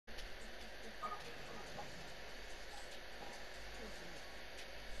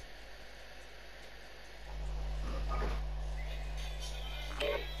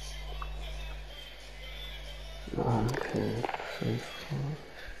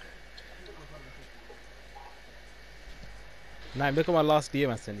Nah, look at my last DM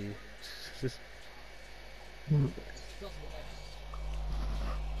I sent you.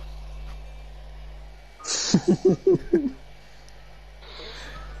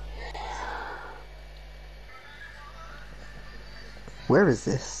 Where is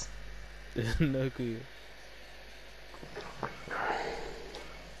this? No clue.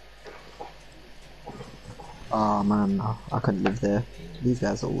 Oh man, no, I couldn't live there. These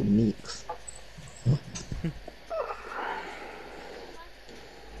guys are all neeks.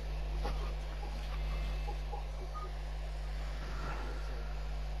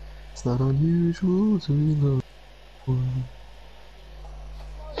 It's not unusual to love one.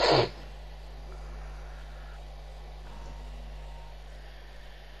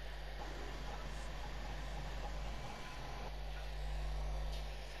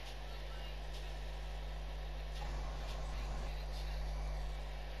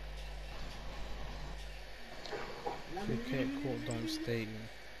 Cricket court don't stay.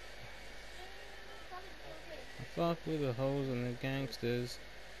 I fuck with the hoes and the gangsters.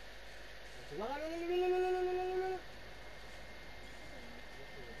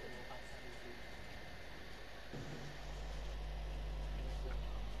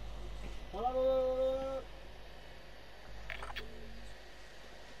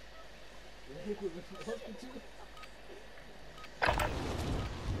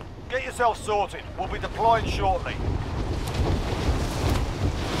 Get yourself sorted. We'll be deploying shortly.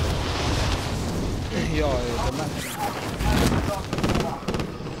 Yo, the map.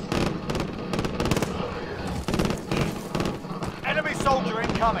 Enemy soldier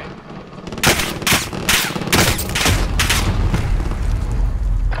incoming.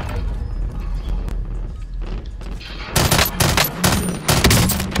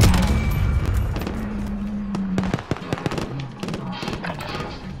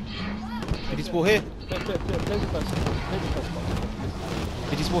 Did he spawn here?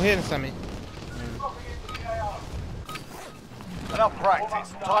 Did he spawn here, Sammy? Enough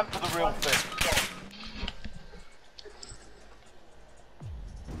practice. Time for the real thing.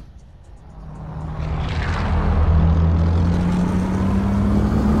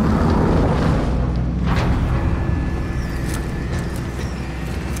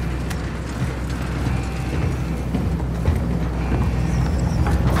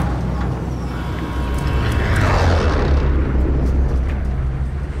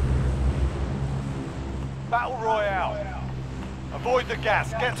 Battle Royale. Avoid the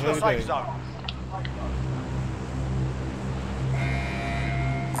gas. Get to the safe zone.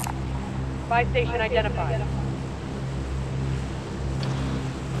 Buy station identified.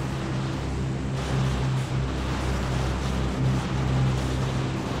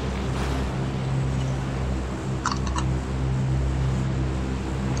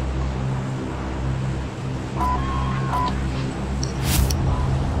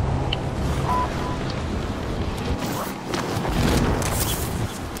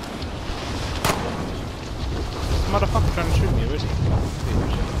 Motherfucker trying to shoot me, where is he?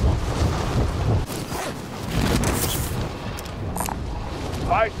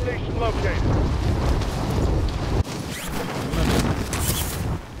 Buy station located.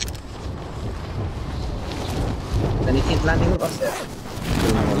 Anything landing with us there?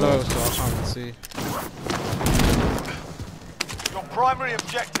 I'm low, so I can't see. Your primary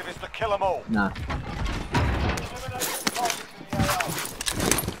objective is to kill them all. Nah.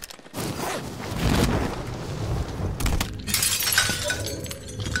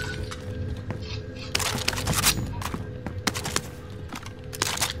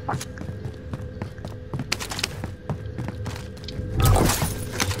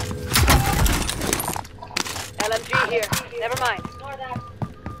 LMG here. Never mind.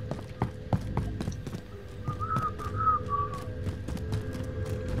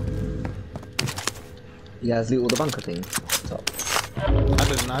 You guys loot all the bunker things? Top. I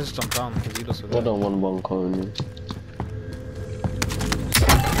didn't, I just jumped down because he lost I don't want one calling you.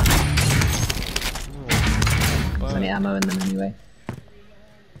 Plenty ammo in them anyway.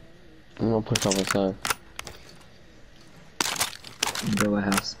 I'm gonna push off the side. Go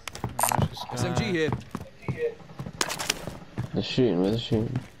warehouse. SMG here. They're shooting, where's the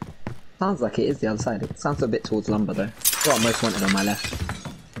shooting? Sounds like it is the other side. It sounds a bit towards lumber though. Got most wanted on my left.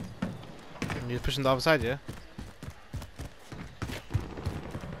 You're pushing the other side, yeah?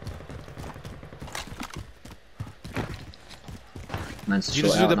 Man's Did you short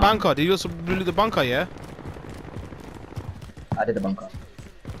just do out the now. bunker? Did you also do the bunker, yeah? I did the bunker.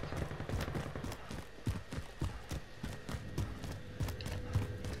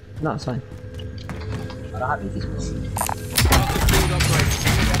 No, it's fine. I don't have any people.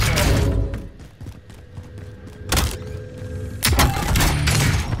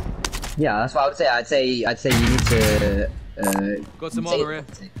 Yeah, that's what I would say. I'd say you need to. Got some compensate. armor here.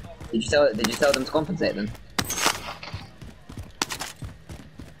 Did you tell them to compensate then?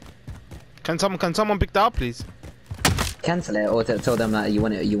 Can someone pick that up, please? Cancel it, or tell them that you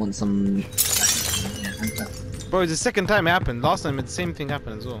want some. Yeah, Bro, it's the second time it happened. Last time the same thing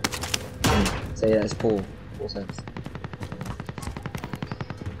happened as well. so yeah, it's Paul service.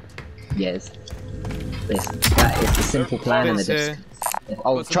 Yes. That is the simple plan in the distance.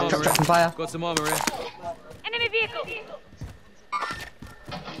 Oh, Got some truck armor from fire. Got some armor here. Enemy vehicle.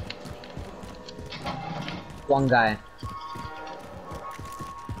 One guy.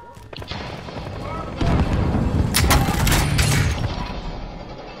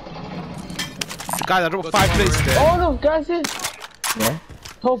 Guys, I dropped 5 plates there. Oh no, guys here! Yeah.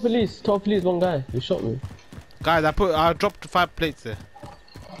 Top police, one guy. He shot me. Guys, I dropped 5 plates there.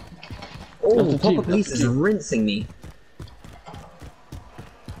 Oh, That's the proper team, police that's is the team. rinsing me.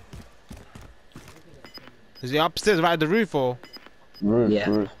 Is he upstairs right at the roof or? Roof, Yeah.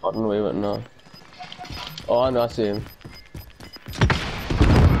 roof. I don't know where he went now. Oh, I know, I see him.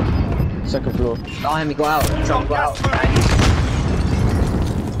 Second floor. Oh, him, he got out. Truck got out.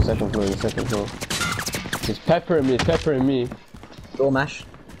 Second floor. He's peppering me, Door mash.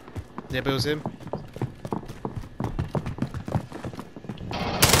 Yeah, but it was him.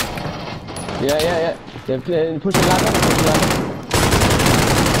 Yeah. They're pushing ladder,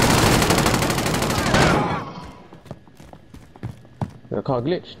 The car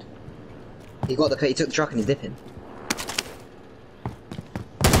glitched. He took the truck and he's dipping.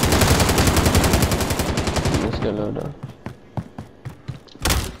 Let's get loadout.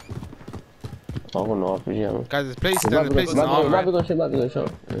 I got no RPG ammo. Guys, there's plates there, the plates in the armor. Might be gonna shot.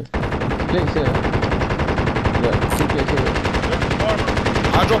 Yeah. Plates here. Yeah, 2 plates here.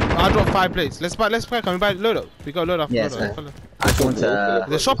 I dropped 5 plates. Let's buy. Can we buy loadout? We got loadout. Yeah, Loadout. sir. I just want to.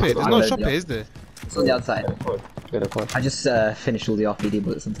 There's shop here. There's no shop here, is there? It's on the outside. Get a quad. I just finished all the RPD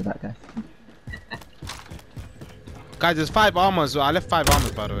bullets onto that guy. Guys, there's 5 armors. I left 5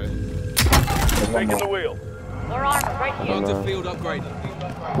 armors, by the way. Taking the wheel. More armor right here. Got the field upgrade.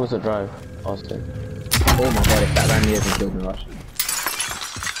 Who's the drive? Austin. Oh my god, if that ran me over and killed me, Rush.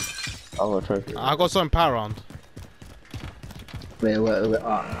 I got a trophy. I got some power round. Wait,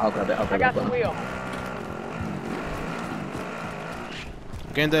 I'll grab it. I got the wheel.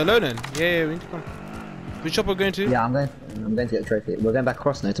 Going there alone then? Yeah, we need to come. Which shop are we going to? Yeah, I'm going to get the trophy. We're going back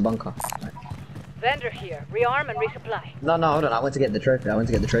across now to bunker. Right. Vendor here. Rearm and resupply. No, hold on. I went to get the trophy. I've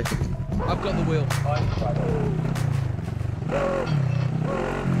got the wheel.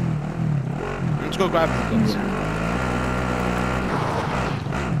 Let's go grab the guns.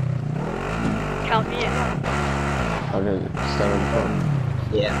 Count me in. I'm gonna stand in front.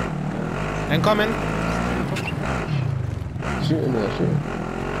 Yeah. Incoming. Shooting there, shooting.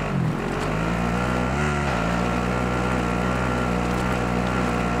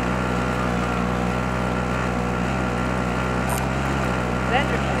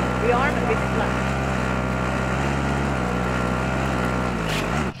 Vendor here. Rearm and resupply.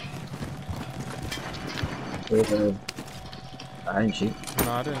 I didn't shoot.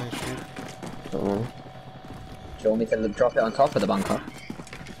 No, I didn't shoot. Don't know. Do you want me to drop it on top of the bunker?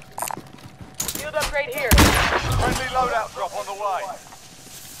 Field upgrade here. Friendly loadout drop on the way.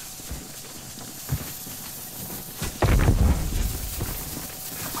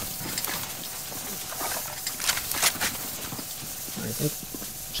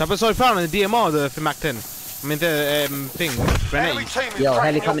 Shall I put sorry power on the DMR the for Mac 10? I mean the thing, Enemy grenades. team is Yo,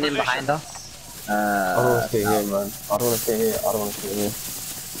 heli tracking coming your in position. behind us. I don't wanna stay here, man. I don't wanna stay here.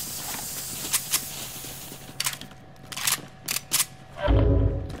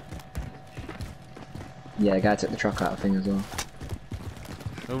 Yeah, the guy took the truck out of thing as well.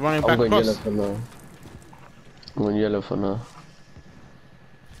 We're running I'm back going yellow across. for now. I'm going yellow for now.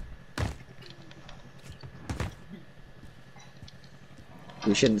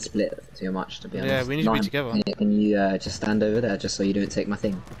 We shouldn't split too much, to be honest. Yeah, we need to be together. Can you just stand over there just so you don't take my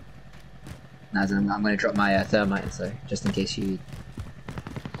thing? As I'm going to drop my thermite, so just in case you.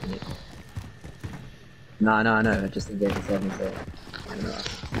 No, I know. Just in case it's anything. So. I don't know.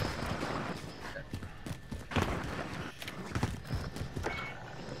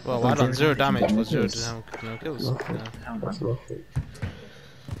 Well, I done 0 damage for 0 no kills.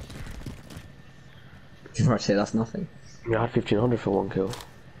 Right, say that's nothing. Yeah, I had 1500 for 1 kill.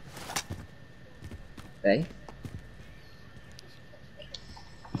 Eh?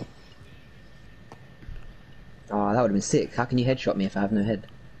 Oh, that would have been sick. How can you headshot me if I have no head?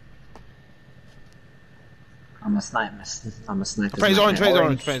 I'm a sniper. I'm a sniper. Frame's orange.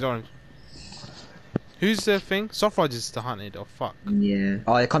 Who's the thing? Suffrage is the hunted. Oh fuck. Yeah.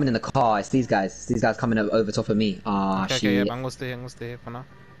 Oh, they're coming in the car. It's these guys. It's these guys coming over top of me. Ah, Okay, shit. okay, yeah, but I'm gonna stay here. I'm gonna stay here for now.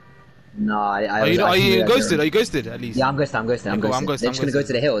 No, Are you ghosted? Are you ghosted at least? Yeah, I'm ghosted. I'm ghosted. I'm Cool, ghosted. I'm ghosted, They're I'm just gonna go ghosted.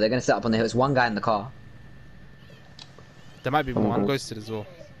 to the hill. They're gonna set up on the hill. It's one guy in the car. There might be more. I'm ghosted as well.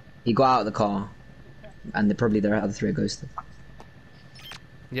 He got out of the car, and probably the other three are ghosted.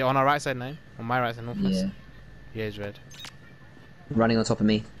 Yeah, on our right side, name. On my right side, northwest. Yeah. Yeah, he's red. Running on top of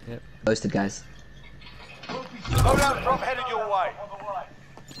me. Yep. Ghosted guys. Loadout drop headed your way.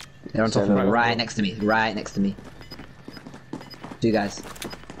 They're on top of me. Right next to me. Right next to me. Two guys.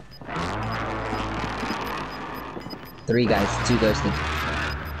 Three guys. Two ghosted.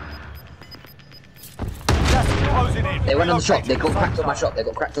 Gas is closing in. They went on the shop. They Relocating got the cracked on my safe shop. They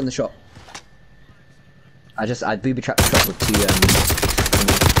got cracked on the shop. I booby trapped the shop with two.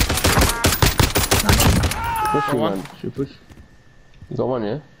 Push Got you, one. man. Should push. You got one,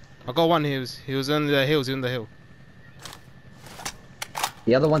 yeah? I got one. He was on the hills. He was on the hill.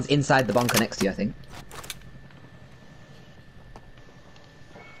 The other one's inside the bunker next to you, I think.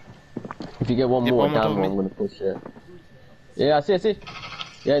 If you get one Yeah, more one more down, top of I'm gonna push it. Yeah, I see.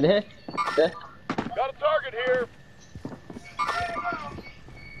 Yeah, there. There. Got a target here.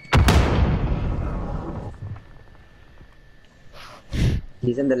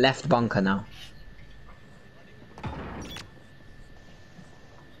 He's in the left bunker now.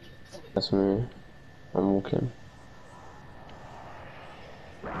 That's me. I'm walking.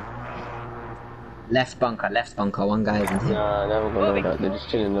 Left bunker. One guy is in here. Nah, they haven't got Loadout. They're just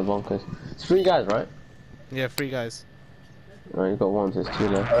chilling in the bunkers. It's three guys, right? Yeah, 3 guys. Oh, you got one, so it's two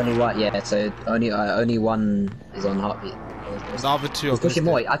left. Only one, yeah. So only one is on heartbeat. The other 2 are He's pushing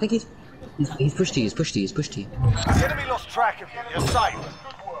ghosted. more. I think he's pushed you. He's pushed you. He's pushed you. The enemy lost track of you. You're safe.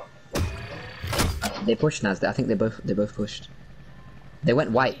 They pushed Naz. I think they both pushed. They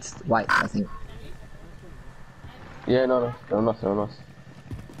went white, I think. Yeah, no, they're on us.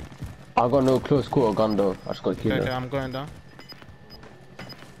 I got no close quarter gun though. I just got killed. Okay, I'm going down.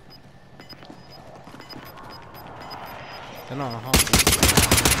 They're not on a half.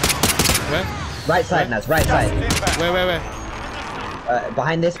 Where? Right side, Naz. Right side. Where?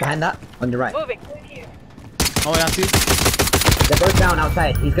 Behind that, on your right. Moving. Oh, yeah, I see. They're both down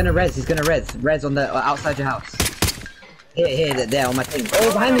outside. He's gonna res. Res on the outside your house. Here, there on my thing.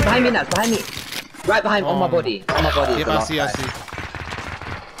 Oh, behind me, Naz. Behind me. Right behind, on my body. On my body. is Yep, the I last see. guy.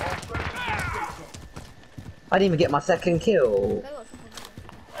 I didn't even get my second kill.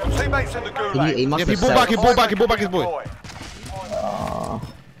 Your teammates in the gulag. He must Yeah, have he bought back his boy. Boy.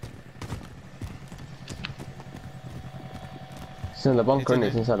 It's in the bunker, innit?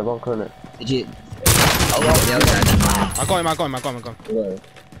 It's inside the bunker, innit? Did you? Oh, well, the other guy. I got him. Yeah.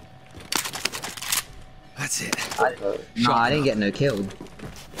 That's it. No, I didn't get no killed.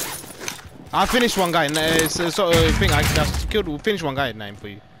 I finished one guy. It's a sort of thing. I killed. Finished one guy. Name for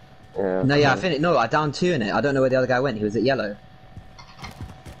you. Yeah. No, yeah, I finished. No, I downed 2 in it. I don't know where the other guy went. He was at yellow.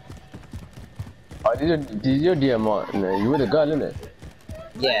 Oh, did you DMR? No, you were the girl, innit?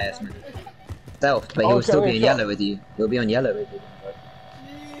 Yes, man. Stealth, but he Oh, will still okay, be in shot. yellow with you. He'll be on yellow with you.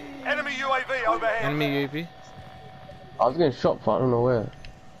 Enemy UAV overhead. Enemy UAV. I was getting shot for I don't know where.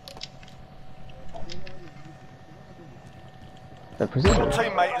 The Your precision.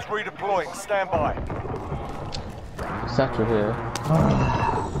 teammate is redeploying. Stand by. Satchel here.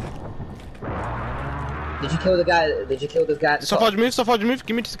 Did you kill the guy? Did you kill the guy? At the top? Suffrage move.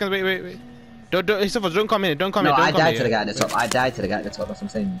 Give me 2 seconds. Wait. Don't come in. Don't come No, in. I Don't come died in. to the guy at the top. That's what I'm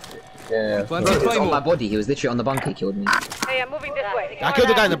saying. Yeah. Plant He the was on my claymore. body. He was literally on the bunker. He killed me. Hey, I'm moving this way. I killed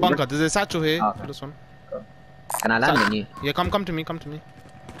the guy in the bunker. There's a satchel here. Okay. This one. Can I land on you? Yeah, come to me.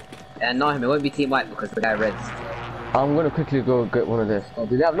 Yeah, no, him. It won't be team white because the guy reds. I'm gonna quickly go get one of this. Oh,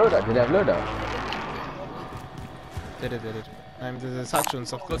 do they have Loadout? They did. There's a satchel and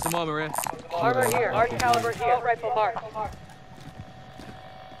stuff. Got some armor here. Armor here. Large caliber here. Rifle mark.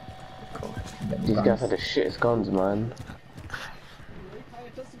 These guys have the shittest guns, man.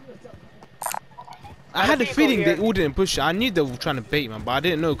 I had a feeling they all didn't push it. I knew they were trying to bait, man, but I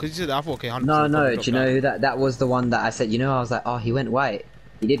didn't know because you said I thought okay, 100%. No, probably do you dropped know out. who that was the one that I said? You know, I was like, oh, he went white.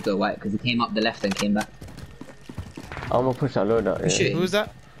 He did go white because he came up the left and came back. I'm gonna push that Loadout. Push Yeah. it. Who was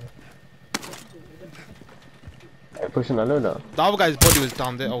that? Hey, pushing that Loadout. The other guy's body was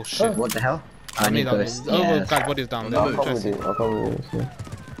down there. Oh shit. What the hell? I I need need that. ghost. The other Yeah. guy's body was down there. I'll come with you.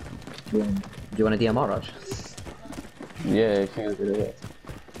 Yeah. Do you want a DMR, Raj? Yeah, if you do it.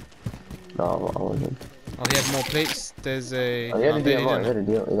 No, I wasn't. Oh, he had more plates. There's a. Oh, he had a no, there he DMR. He didn't. had a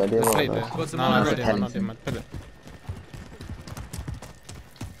DMR. He had a There's a plate DMR. there. Nice. Got some No, armor not ready. them. Pellet.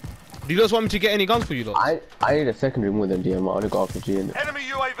 Do you guys want me to get any guns for you lot? I need a secondary more than DMR. I only got RPG in it. Enemy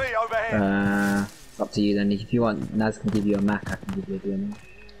UAV overhead. Up to you then. If you want, Naz can give you a Mac. I can give you a DMA.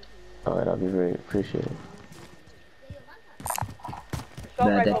 Alright, that'd be very appreciated. Assault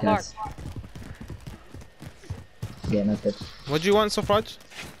They're rifle dead marked. guys. Yeah, no good. What do you want, Suffrage?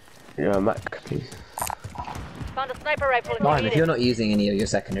 Yeah, Mac, please. Found a sniper rifle if Fine, you if need you're it. not using any of your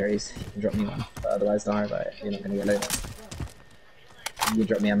secondaries, you can drop me one. But otherwise, don't worry about it. You're not going to get loaded. You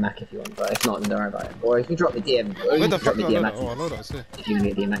drop me a Mac if you want, but if not, then don't worry about it. Or if you drop me DM, or Where you the can drop fuck me is DM Loadout? Oh, Loadout's here. if you can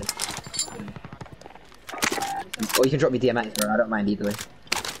get DM. Or you can drop me DM, bro. I don't mind either way.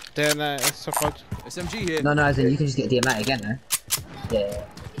 Then, Suffrage. SMG here. No, as in you can just get DM again, no? Yeah.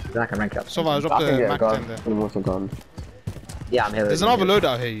 Then I can rank up. Suffrage, drop I can the get a Mac gun. 10 there. Almost a gun. Yeah, I'm here. There's another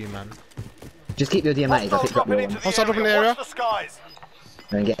Loadout here, you man. Just keep your DMAs, I Hostiles picked up dropping your into one. the Hostile dropping in the area. area. Watch the skies.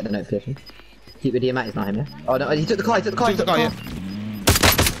 And get the notification. Keep your DMAs, not him, yeah? Oh no, he took the car, he took the car, he took the car. yeah.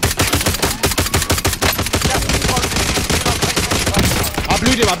 I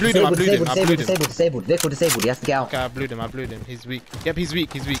blew him, I blew him, I blew him, I blew him. Disabled, vehicle disabled, he has to get out. Okay, I blew him. He's weak. Yep, he's weak.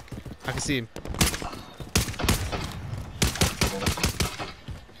 I can see him.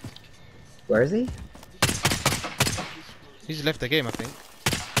 Where is he? He just left the game, I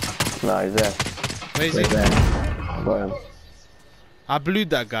think. Nah, he's there. Where is Wait, he? where? Got him. I blew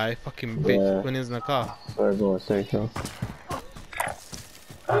that guy, fucking bitch, Yeah. when he was in the car. Sorry, bro. Sorry, kill.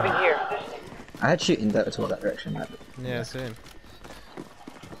 Moving here. I had shooting that toward that direction, man. Yeah, same.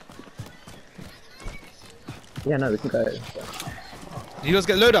 Yeah, no, we can go. Do you guys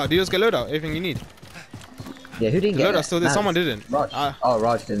get loadout? Everything you need. Yeah, who didn't The get loadout it? still there, Naz. someone didn't. Raj. Ah. Oh,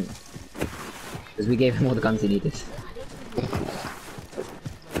 Raj didn't. Because we gave him all the guns he needed.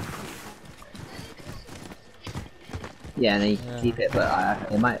 Yeah, and then you can keep it,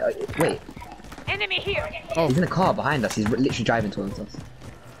 but it might. Wait, Enemy here. he's in a car behind us. He's literally driving towards us.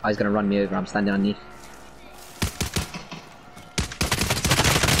 Oh, he's gonna run me over. I'm standing underneath.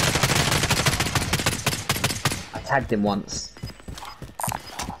 I tagged him once.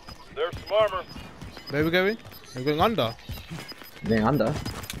 There's some armor. Where are we going? We're going under. I'm going under. Do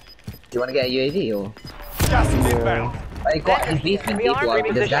you want to get a UAV or? Gas is inbound. He's beefing We are people.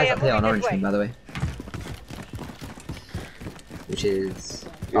 moving There's this guys way, up here on moving Orange this Team, way. by the way. Which is...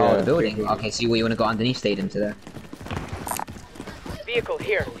 Yeah, oh, the building. Okay, so you want to go underneath stadium to there. Vehicle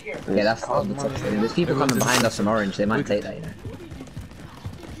here. Yeah, that's on the top stadium. There's people coming behind us from Orange. They might take that, you know.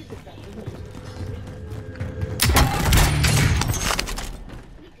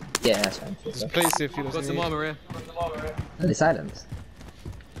 Yeah, that's fine. This place if you Got don't some need. armor here. Oh, the silence.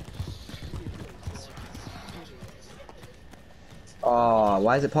 Oh,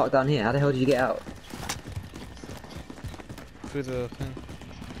 why is it parked down here? How the hell did you get out? Through the thing.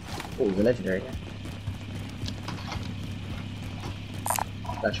 Oh, the legendary.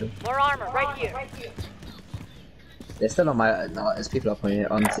 Special. More armor right here. They're still on my. No, there's people up on here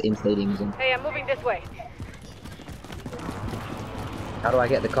in stadiums. And Hey, I'm moving this way. how do I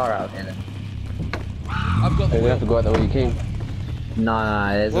get the car out of here then? I've got the Hey, we have to wheel. go out the way you came. No,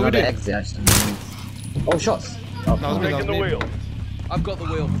 there's What we another doing? exit. I just don't know. Oh, shots! Oh, That was me, that Taking was the me. wheel. I've got the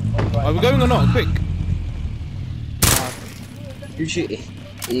wheel. Are we going or not? Quick. you shoot it.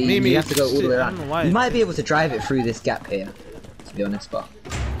 You, Me, you have to go all the way shit, I around. don't know why. You might be able to drive it through this gap here, to be honest, but.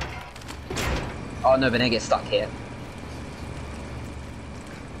 Oh no, but then it gets stuck here.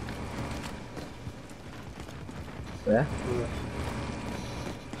 Where?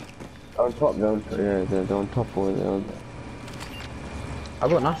 On top, they're on top or they're on... I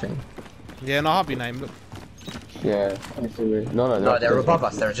got nothing. Yeah, no, I'll be name. Look. Yeah. No, No, they're above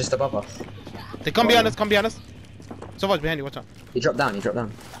us. They're just above us. They come behind us, come behind us. So much behind you, watch out. He dropped down. He dropped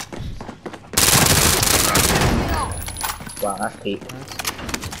down. Wow, that's peak.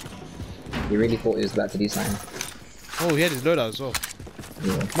 He really thought he was about to do something. Oh, he had his loadout as well.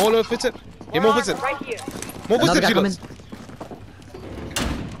 Yeah. More load fits it. Yeah, more armor fits it. right here. More fits Another it, guy coming. Shields.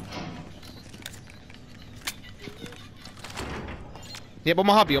 Yeah, on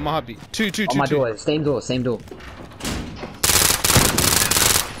my hobby. Two. On my door. Same door. Same door.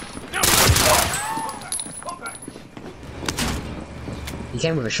 He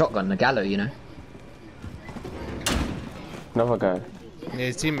came with a shotgun, a gallo, you know. Another guy. Yeah,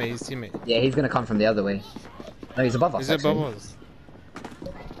 his teammate. Yeah, he's gonna come from the other way. No, he's above us. Is it actually. above us?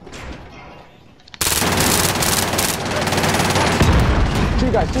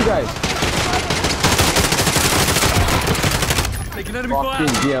 Two guys. Taking enemy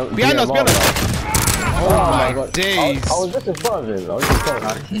fire. Behind us. Oh my God. days. I was just in front of him.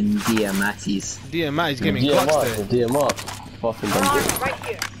 Fucking dear Matties. Dear man, he's giving clutch there. DMR. Fucking More dumb. armor right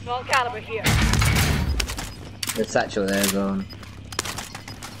here. Small caliber here. There's satchel there as well.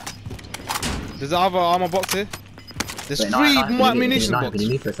 There's another armor box here. There's Wait, no, three I can't. more Can you ammunition leave? boxes. Can you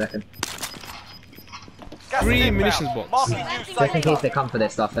leave for a second? Gas is 3 inbound. munitions box. Marking you Just in safe case zone. they come for their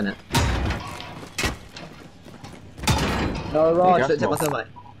stuff, innit? No, Raj, gas don't take my mask. thermite.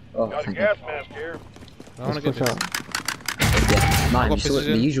 Oh, Got a thank gas you. mask here. I wanna Let's get push this. out. Yeah, got you saw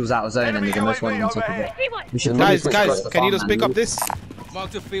precision. the usual's out of zone and Enemy there's the most one UAV on top of overhead. it. See one. We should Guys, probably push across guys, the can you just farmland. pick up this?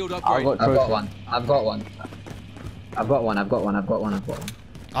 Marked a field I upgrade. got I've got trophy. one. I've got one. I've got one. I've got one. I've got one. I've got one.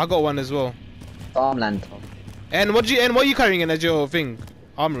 I got one as well. Farmland. And what are you carrying in as your thing?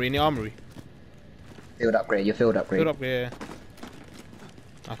 Armory, in the armory. Field upgrade. Your field upgrade. Put up, yeah.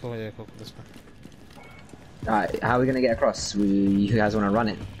 Ah, cool, yeah, cool, that's fine. Alright, how are we gonna get across? You guys wanna run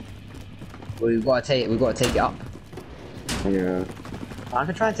it? We've gotta take it up. Yeah. I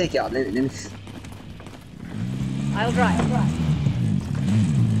can try and take it up. Let me... I'll drive.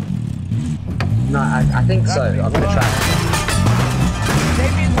 No, I think so. I'm gonna try.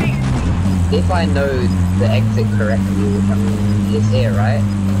 If I know the exit correctly, which I mean is here, right?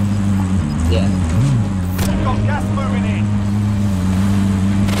 Yeah. Got gas moving in.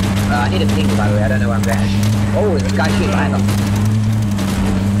 I need a ping, by the way. I don't know where I'm going. Oh, there's a guy shooting behind us.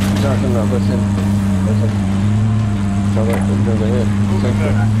 Jonathan, no, listen. Listen. Jonathan, over here.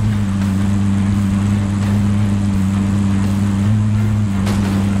 Center.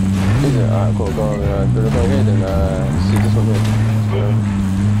 Is it? Alright, cool. Go ahead and see this one here.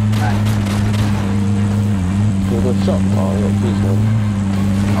 Alright. Can we go shop? Oh, yeah, please, man.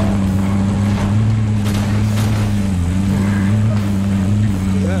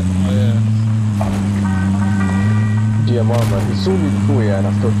 Oh, yeah. DMR, man. He saw me before, yeah, and I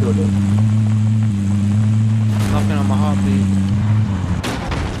still killed him. Nothing on my heartbeat.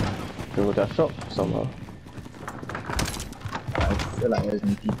 Can we go to that shop somehow? I feel like there's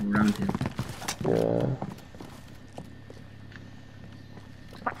no people around here. Yeah.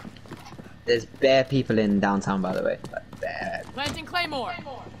 There's bare people in downtown, by the way. Like, bare. Planting Claymore.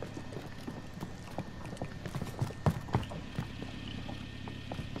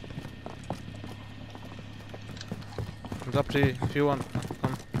 It's up to you if you want.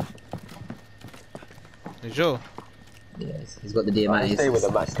 Come. You sure? Yes, he's got the DMI. Stay with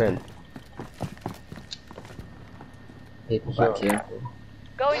the Max 10. People back here.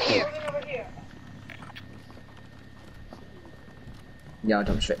 Go in here. Yeah, I'll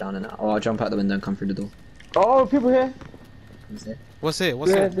jump straight down and out. Or I'll jump out the window and come through the door. Oh, people here! Who's there? What's it?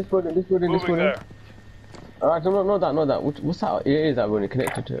 What's Yeah, it? this building, this building, this Moving building. there. Alright, not that. What's that? It is that building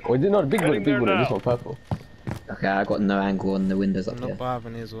connected to it. Or is it not a big building? Big there building. now. This one purple. Okay, I got no angle on the windows up I'm here. not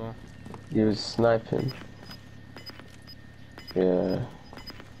having as well. He was sniping. Yeah.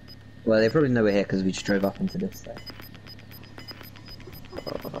 Well, they probably know we're here because we just drove up into this. So.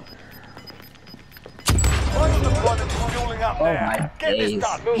 Final deployment is fueling up Oh now. my Get this days.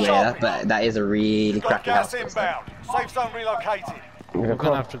 done. Yeah, Sharply. but that is a really Got crappy gas house. inbound. Safe zone relocated. In We're the gonna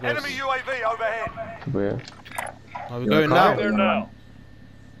car. have to go. Enemy UAV overhead. Yeah. Are we You're going a car? now? There now.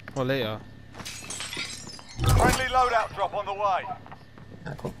 Or later? Friendly loadout drop on the way.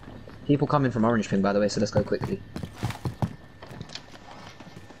 Ah, cool. People coming from Orange Ping, by the way, so let's go quickly.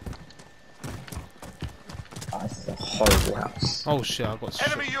 Oh, this is a horrible house. Oh shit, I got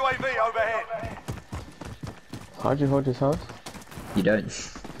Enemy shit. UAV overhead. How'd you hold this house? You don't.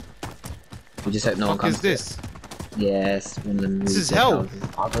 We just hope no one Fuck comes. is this? Yes, one of them. This is really hell. big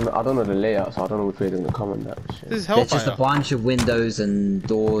I houses. don't know the layout, so I don't know which way they're gonna come on that shit. This is There's just a hellfire. bunch of windows and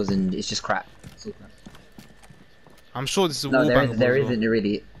doors, and it's just crap. It's all crap. I'm sure this is a No, there wallbang. isn't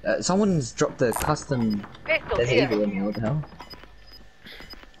really. Someone's dropped the custom. Pistol There's here. evil in here. What the hell?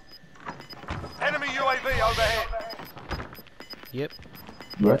 Enemy UAV overhead. Yep.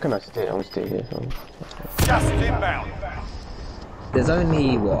 I reckon I'm gonna stay here. So. Gas is inbound. There's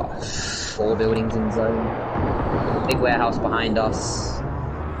only what 4 buildings in zone. Big warehouse behind us.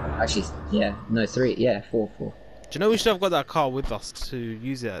 Actually, yeah, no 3. Yeah, 4. Do you know we should have got that car with us to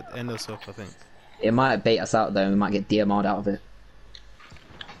use it at end of stuff, I think. It might bait us out though. We might get DMR'd out of it.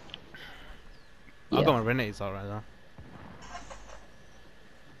 I've got my renegades out right now.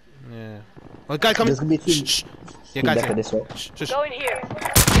 Yeah. Oh, guy coming. There's gonna be a team. Shh, shh. Yeah, Team guys. Decker this way. Shh, shh, shh. Go in here.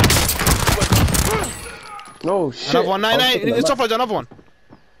 No shit. Another one. I was Nine. thinking It's that top another one.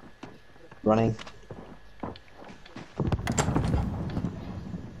 Running.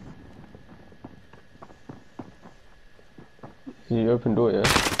 Can you open door, yeah?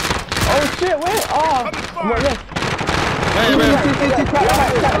 Oh shit, wait! Oh! I'm right there. Hey, man.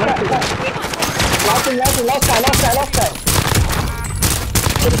 Last guy.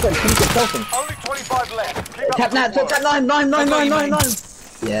 Only 25 left. Keep up Tap the good work. 9.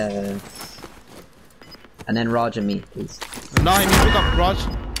 Yeah. And then Raj and me, please. Nine. You pick up Raj.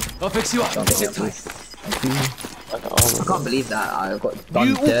 I'll fix you up. Don't get me, please. Thank you. I can't believe that I got done.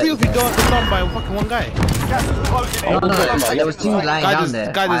 You all three of you got done by fucking one guy. Gas is closing in. No, there was two lying Guy, down there.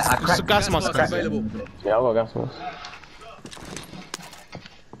 there's I cracked gas it. mask. available. Yeah, I got gas mask.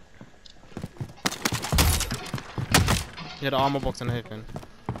 Yeah, the armor box and everything.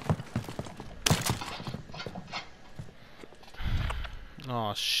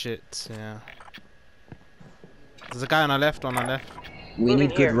 Oh shit, yeah. There's a guy on our left, We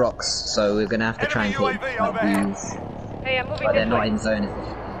need good rocks, so we're gonna have to try and Enemy take UAV overhead. these. Hey, I'm moving But they're this not way. in zone.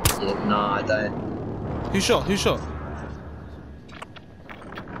 Yeah, no, I don't. Who shot? Who shot?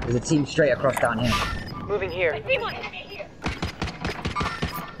 There's a team straight across down here. Moving here.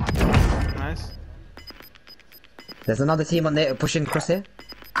 Nice. There's another team on there pushing across here.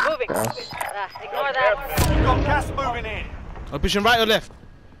 Moving. Gas. Ignore that. We've got gas moving in. Are pushing right or left?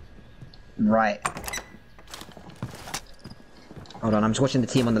 Right. Hold on, I'm just watching the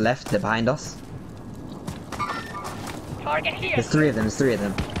team on the left. They're behind us. Target here. There's three of them.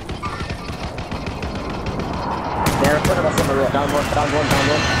 They're in front of us on the rock. Down one.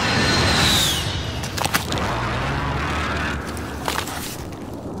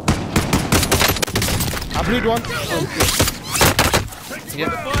 I bleed one.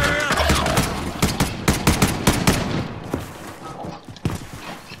 Yeah.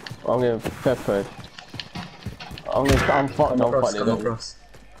 I'm getting peppered. I'm fucking. Come across.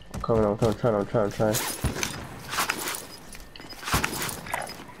 I'm trying.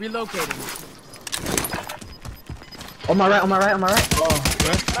 Relocating. On my right. Less than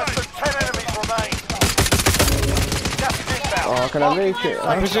 10 enemies remain. Gas is inbound. Oh, can I make it?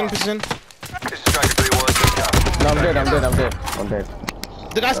 Pushing. This is going to be one to go. No, I'm dead.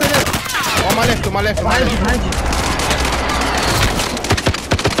 The guy's still there. On my left. Behind you.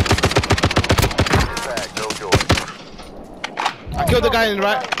 Bag, no joy. I killed the guy in the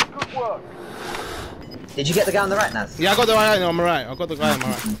right. Good work. Did you get the guy on the right, Naz? Yeah, I got the guy on my right. I got the guy on my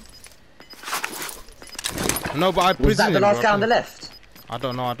right. No, but I Was that prisoned the him, last bro. guy on the left? I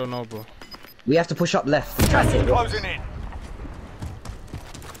don't know, bro. We have to push up left and try and take rocks. Closing in.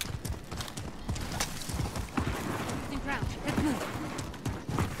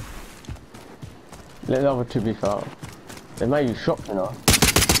 Let the other two be foul. They might use shots, you know.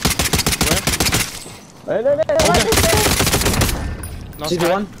 Where? Hey. Last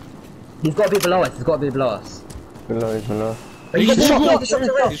 2v1. He's got to be below us. Below. Oh, you got the shot,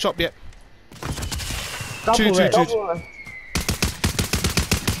 to red. He shot, yeah. Double Two. red.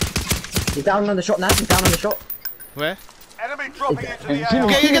 He's down on the shot now. Where? Enemy dropping into the It's- AR.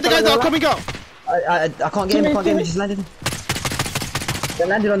 Okay, you get the guys out. Coming out. I can't get him. He just landed. They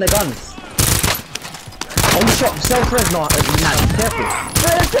landed on their guns. On the shot. Self-res. No, careful.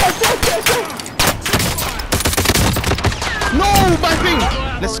 No, my thing.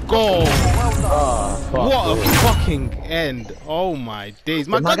 Let's go. What a fucking end. Oh my days.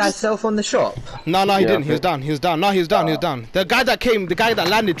 My God guy's just... self on the shop. No, he Yeah, didn't. He was okay. down. He was down. The guy that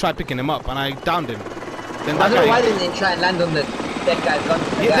landed tried picking him up and I downed him. Then I that don't know why guy... didn't they try and land on the dead guy's gun.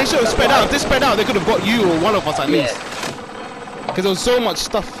 Yeah, they should have spread out. If they spread out, they could have got you or one of us at least. Because there was so much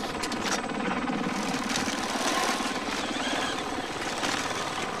stuff.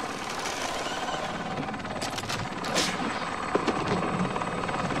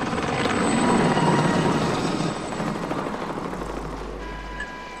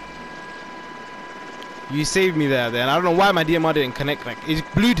 You saved me there, then. I don't know why my DMR didn't connect. Like, it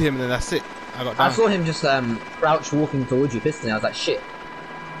blued him, and then that's it. I got down. I saw him just crouch walking towards you, piston. I was like, shit.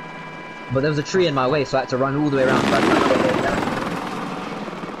 But there was a tree in my way, so I had to run all the way around.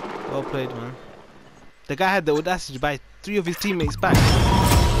 Well played, man. The guy had the audacity to buy 3 of his teammates back.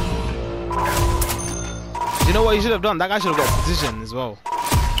 You know what he should have done? That guy should have got position as well.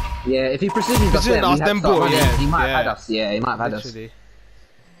 Yeah, if he proceeded us Position there, we us had them to start ball, running. yeah, He might yeah. have had us. Yeah, he might have had us. Literally.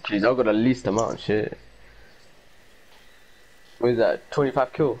 Jeez, I got the least amount of shit. What is that?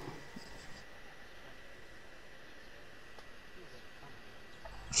 25 kill?